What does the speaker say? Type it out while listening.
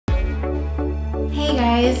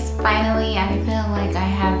guys, finally. I feel like I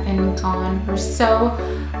have been gone for so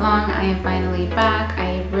long. I am finally back.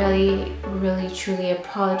 I really truly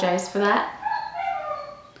apologize for that.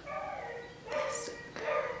 This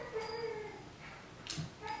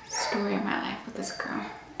story of my life with this girl.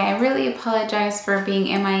 I really apologize for being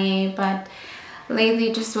MIA, but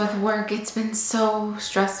lately just with work, it's been so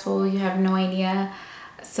stressful. You have no idea.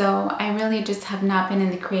 So I really just have not been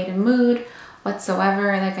in the creative mood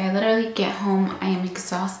whatsoever. Like, I literally get home, I am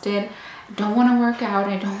exhausted. I don't want to work out.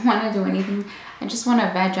 I don't want to do anything. I just want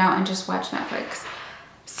to veg out and just watch Netflix.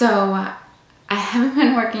 So I haven't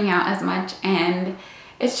been working out as much, and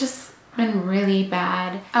it's just been really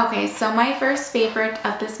bad. Okay, so my first favorite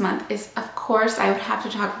of this month is, of course, I would have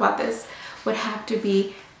to talk about this, would have to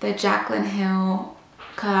be the Jaclyn Hill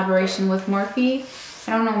collaboration with Morphe.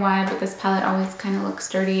 I don't know why, but this palette always kind of looks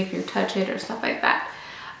dirty if you touch it or stuff like that.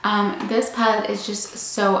 This palette is just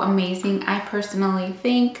so amazing. I personally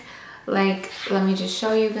think, like, let me just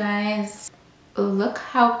show you guys. Look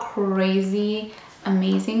how crazy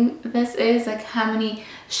amazing this is. Like, how many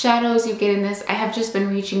shadows you get in this. I have just been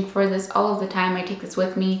reaching for this all of the time. I take this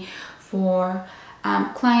with me for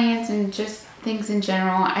clients and just things in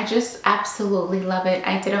general. I just absolutely love it.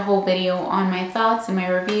 I did a whole video on my thoughts and my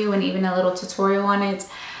review and even a little tutorial on it.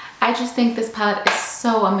 I just think this palette is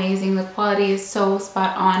so amazing. The quality is so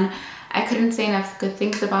spot on. I couldn't say enough good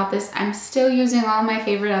things about this. I'm still using all my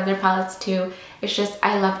favorite other palettes too. It's just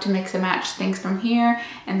I love to mix and match things from here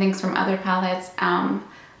and things from other palettes.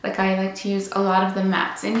 Like, I like to use a lot of the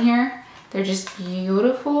mattes in here. They're just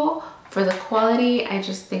beautiful for the quality. I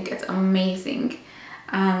just think it's amazing.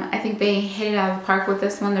 I think they hit it out of the park with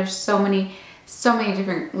this one. There's so many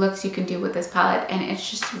different looks you can do with this palette, and it's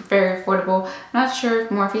just very affordable. I'm not sure if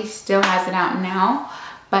Morphe still has it out now,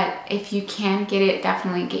 but if you can get it,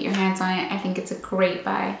 definitely get your hands on it. I think it's a great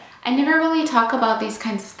buy. I never really talk about these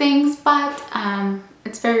kinds of things, but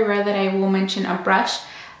it's very rare that I will mention a brush.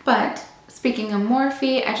 But speaking of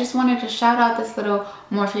Morphe, I just wanted to shout out this little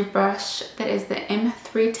Morphe brush that is the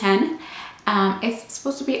M310. It's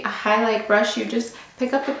supposed to be a highlight brush. You just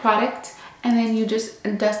pick up the product and then you just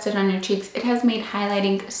dust it on your cheeks. It has made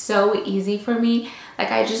highlighting so easy for me. Like,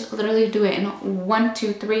 I just literally do it in 1,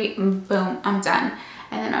 2, 3, boom, I'm done.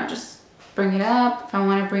 And then I'll just bring it up if I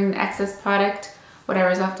want to bring the excess product,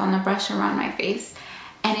 whatever's left on the brush, around my face.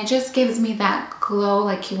 And it just gives me that glow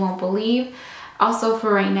like you won't believe. Also,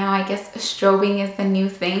 for right now, I guess strobing is the new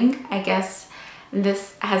thing. I guess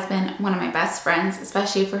this has been one of my best friends,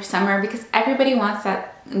 especially for summer, because everybody wants that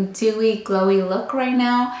dewy, glowy look right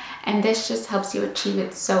now, and this just helps you achieve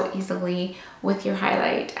it so easily with your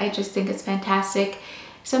highlight. I just think it's fantastic.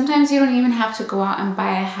 Sometimes you don't even have to go out and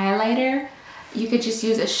buy a highlighter. You could just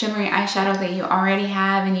use a shimmery eyeshadow that you already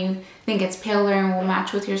have and you think it's paler and will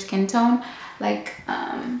match with your skin tone. Like,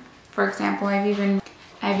 for example,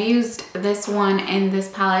 I've used this one in this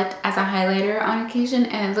palette as a highlighter on occasion,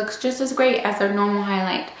 and it looks just as great as their normal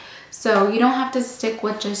highlight. So you don't have to stick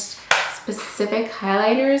with just specific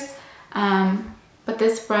highlighters, but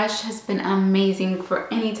this brush has been amazing for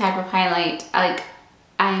any type of highlight. Like,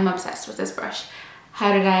 I am obsessed with this brush.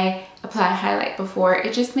 How did I apply highlight before?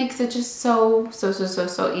 It just makes it just so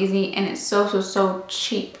easy, and it's so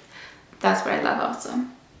cheap. That's what I love also.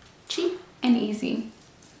 Cheap and easy.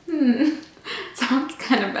 Sounds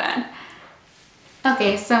kind of bad.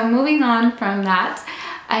 Okay, so moving on from that,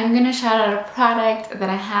 I'm gonna shout out a product that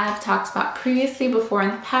I have talked about previously before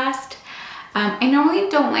in the past. I normally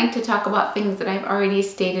don't like to talk about things that I've already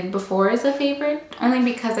stated before as a favorite, only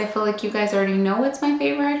because I feel like you guys already know it's my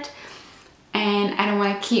favorite, and I don't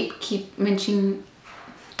want to keep mentioning.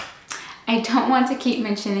 I don't want to keep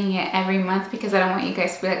mentioning it every month, because I don't want you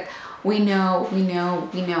guys to be like, we know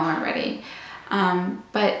already.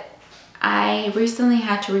 But I recently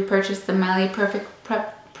had to repurchase the Miley Perfect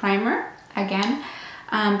Prep Primer again,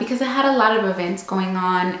 because I had a lot of events going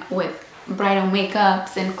on with bridal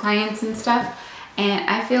makeups and clients and stuff, and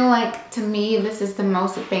I feel like, to me, this is the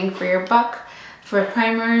most bang for your buck for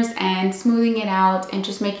primers and smoothing it out and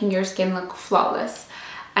just making your skin look flawless.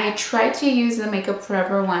 I tried to use the Makeup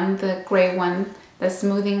Forever one, the gray one, the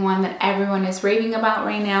smoothing one that everyone is raving about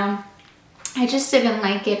right now. I just didn't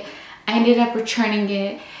like it. I ended up returning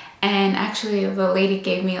it, and actually the lady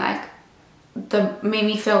gave me like, made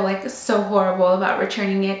me feel like so horrible about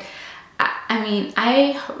returning it. I mean,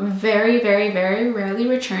 I very rarely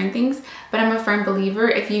return things, but I'm a firm believer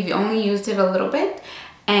if you've only used it a little bit,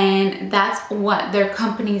 and that's what their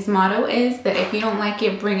company's motto is, that if you don't like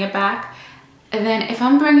it, bring it back. And then if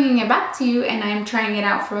I'm bringing it back to you and I'm trying it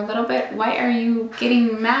out for a little bit, why are you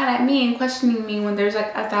getting mad at me and questioning me when there's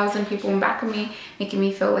like 1,000 people in back of me, making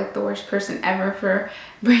me feel like the worst person ever for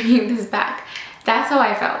bringing this back? That's how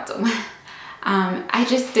I felt. I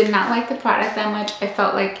just did not like the product that much. I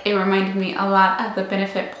felt like it reminded me a lot of the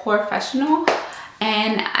Benefit Professional.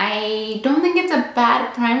 And I don't think it's a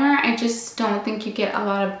bad primer. I just don't think you get a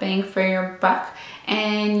lot of bang for your buck.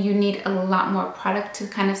 And you need a lot more product to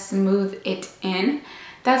kind of smooth it in.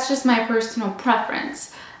 That's just my personal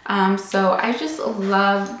preference. So I just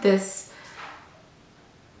love this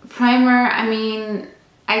primer. I mean,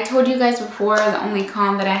 I told you guys before, the only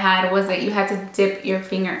con that I had was that you had to dip your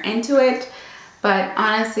finger into it. But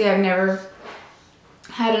honestly, I've never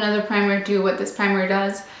had another primer do what this primer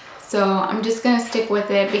does. So I'm just gonna stick with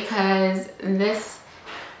it because this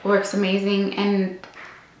works amazing. And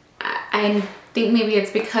I think maybe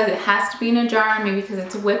it's because it has to be in a jar, maybe because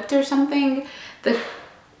it's whipped or something. The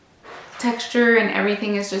texture and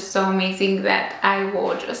everything is just so amazing that I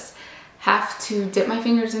will just have to dip my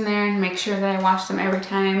fingers in there and make sure that I wash them every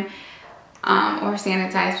time or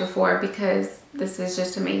sanitize before, because this is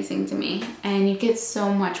just amazing to me and you get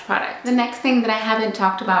so much product. The next thing that I haven't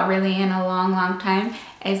talked about really in a long time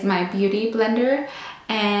is my beauty blender.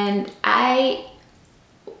 And a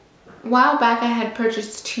while back I had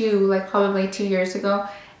purchased two, like probably 2 years ago,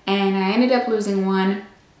 and I ended up losing one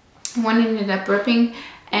ended up ripping,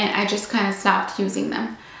 and I just kind of stopped using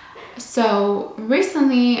them. So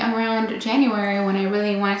recently around January, when I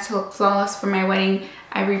really wanted to look flawless for my wedding,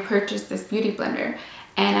 I repurchased this beauty blender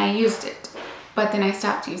and I used it, but then I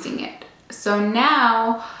stopped using it. So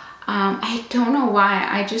now I don't know why,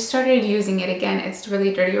 I just started using it again. It's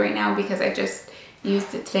really dirty right now because I just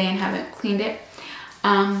used it today and haven't cleaned it.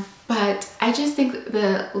 But I just think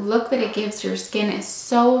the look that it gives your skin is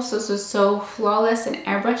so flawless and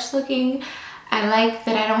airbrush looking. I like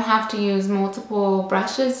that I don't have to use multiple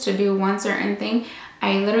brushes to do one certain thing.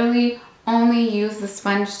 I literally only use the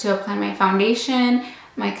sponge to apply my foundation,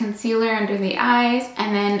 my concealer under the eyes,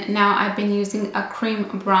 and then now I've been using a cream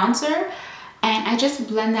bronzer, and I just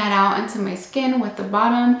blend that out into my skin with the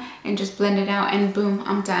bottom and just blend it out, and boom,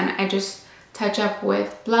 I'm done. I just touch up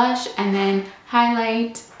with blush and then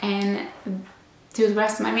highlight and do the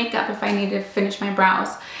rest of my makeup if I need to finish my brows,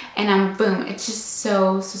 and boom, it's just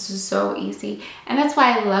so easy. And that's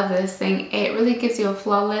why I love this thing. It really gives you a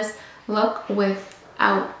flawless look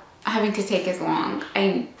without having to take as long.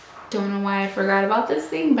 I don't know why I forgot about this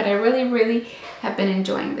thing, but I really have been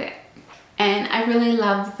enjoying it. And I really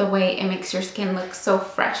love the way it makes your skin look so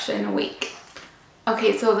fresh and awake.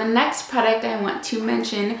 Okay, so the next product I want to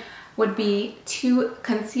mention would be two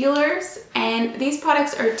concealers, and these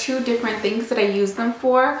products are two different things that I use them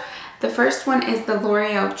for. The first one is the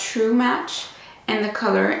L'Oreal TrueMatch in the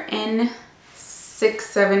color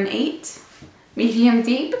N678 medium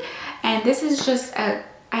deep, and this is just I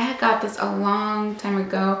had got this a long time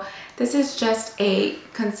ago. This is just a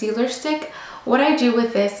concealer stick. What I do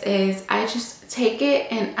with this is I just take it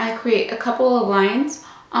and I create a couple of lines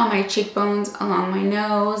on my cheekbones, along my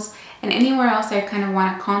nose, and anywhere else I kind of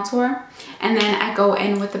want to contour. And then I go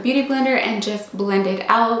in with the beauty blender and just blend it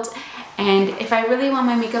out. And if I really want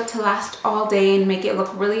my makeup to last all day and make it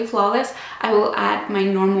look really flawless, I will add my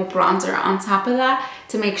normal bronzer on top of that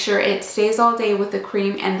to make sure it stays all day with the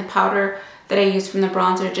cream, and the powder that I use from the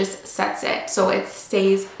bronzer just sets it so it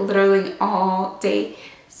stays literally all day.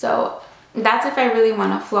 So that's if I really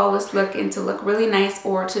want a flawless look and to look really nice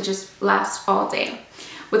or to just last all day.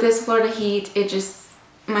 With this Florida heat,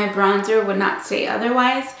 my bronzer would not stay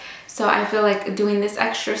otherwise. So I feel like doing this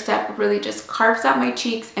extra step really just carves out my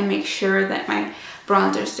cheeks and makes sure that my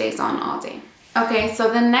bronzer stays on all day. Okay,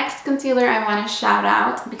 so the next concealer I want to shout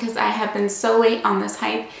out, because I have been so late on this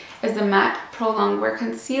hype, is the MAC ProLongwear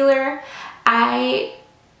Concealer. I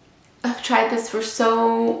have tried this for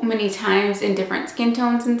so many times in different skin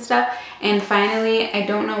tones and stuff, and finally, I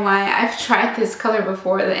don't know why, I've tried this color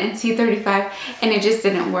before, the NC35, and it just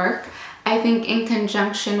didn't work. I think in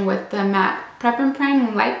conjunction with the MAC Prep and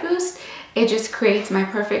Prime Light Boost, it just creates my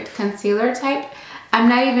perfect concealer type. I'm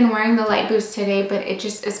not even wearing the Light Boost today, but it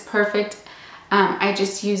just is perfect. I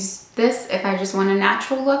just use this if I just want a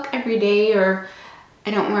natural look every day, or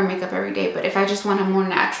I don't wear makeup every day, but if I just want a more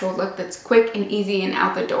natural look that's quick and easy and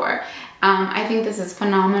out the door. I think this is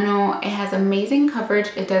phenomenal. It has amazing coverage,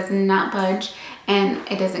 it does not budge, and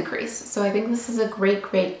it doesn't crease. So I think this is a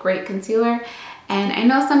great concealer. And I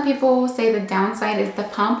know some people say the downside is the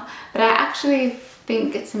pump, but I actually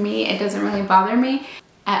think, to me, it doesn't really bother me.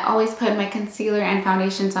 I always put my concealer and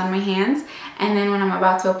foundations on my hands, and then when I'm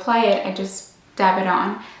about to apply it, I just dab it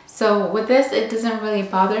on. So with this, it doesn't really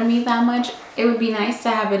bother me that much. It would be nice to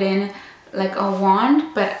have it in like a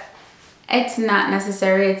wand, but it's not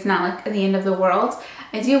necessary. It's not like the end of the world.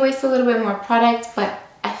 I do waste a little bit more product, but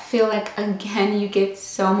I feel like, again, you get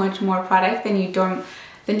so much more product than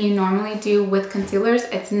you normally do with concealers.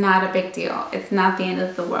 It's not a big deal. It's not the end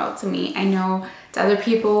of the world to me. I know to other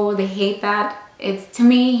people, they hate that. It's, to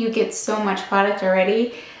me, you get so much product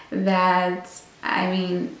already that, I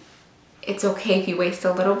mean, it's okay if you waste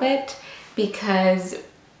a little bit, because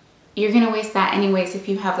you're gonna waste that anyways if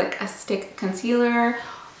you have like a stick concealer.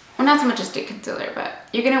 Well, not so much a stick concealer, but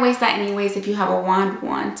you're gonna waste that anyways if you have a wand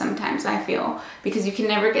one sometimes, I feel, because you can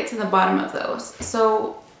never get to the bottom of those.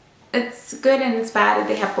 So it's good and it's bad.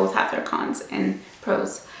 They both have their cons and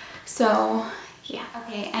pros. So yeah.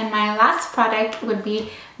 Okay, and my last product would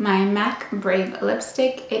be my MAC Brave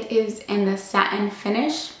lipstick. It is in the satin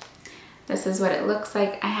finish. This is what it looks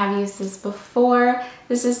like. I have used this before.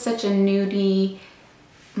 This is such a nudie,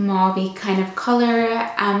 mauve kind of color.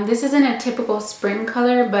 This isn't a typical spring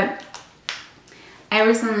color, but I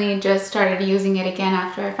recently just started using it again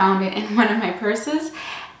after I found it in one of my purses,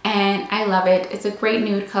 and I love it. It's a great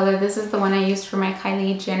nude color. This is the one I used for my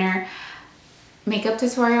Kylie Jenner makeup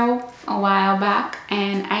tutorial a while back,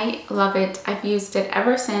 and I love it. I've used it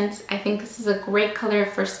ever since. I think this is a great color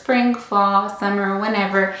for spring, fall, summer,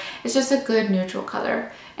 whenever. It's just a good neutral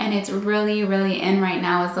color, and it's really, really in right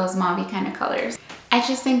now is those mauve kind of colors. I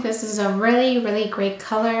just think this is a really, really great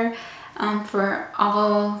color for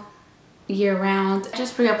all year round. I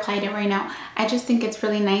just reapplied it right now. I just think it's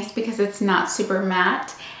really nice because it's not super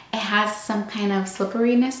matte. It has some kind of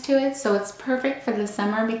slipperiness to it, so it's perfect for the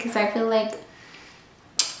summer because I feel like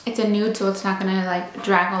it's a nude, so it's not gonna like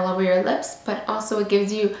drag all over your lips, but also it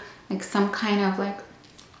gives you like some kind of like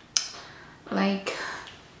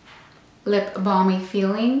lip balmy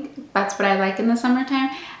feeling. That's what I like in the summertime.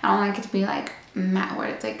 I don't like it to be like matte where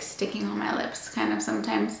it's like sticking on my lips kind of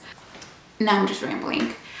sometimes. Now I'm just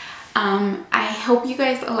rambling. I hope you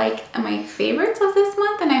guys like my favorites of this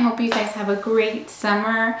month, and I hope you guys have a great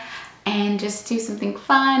summer and just do something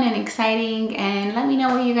fun and exciting, and let me know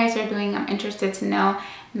what you guys are doing. I'm interested to know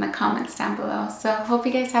in the comments down below. So hope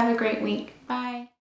you guys have a great week. Bye.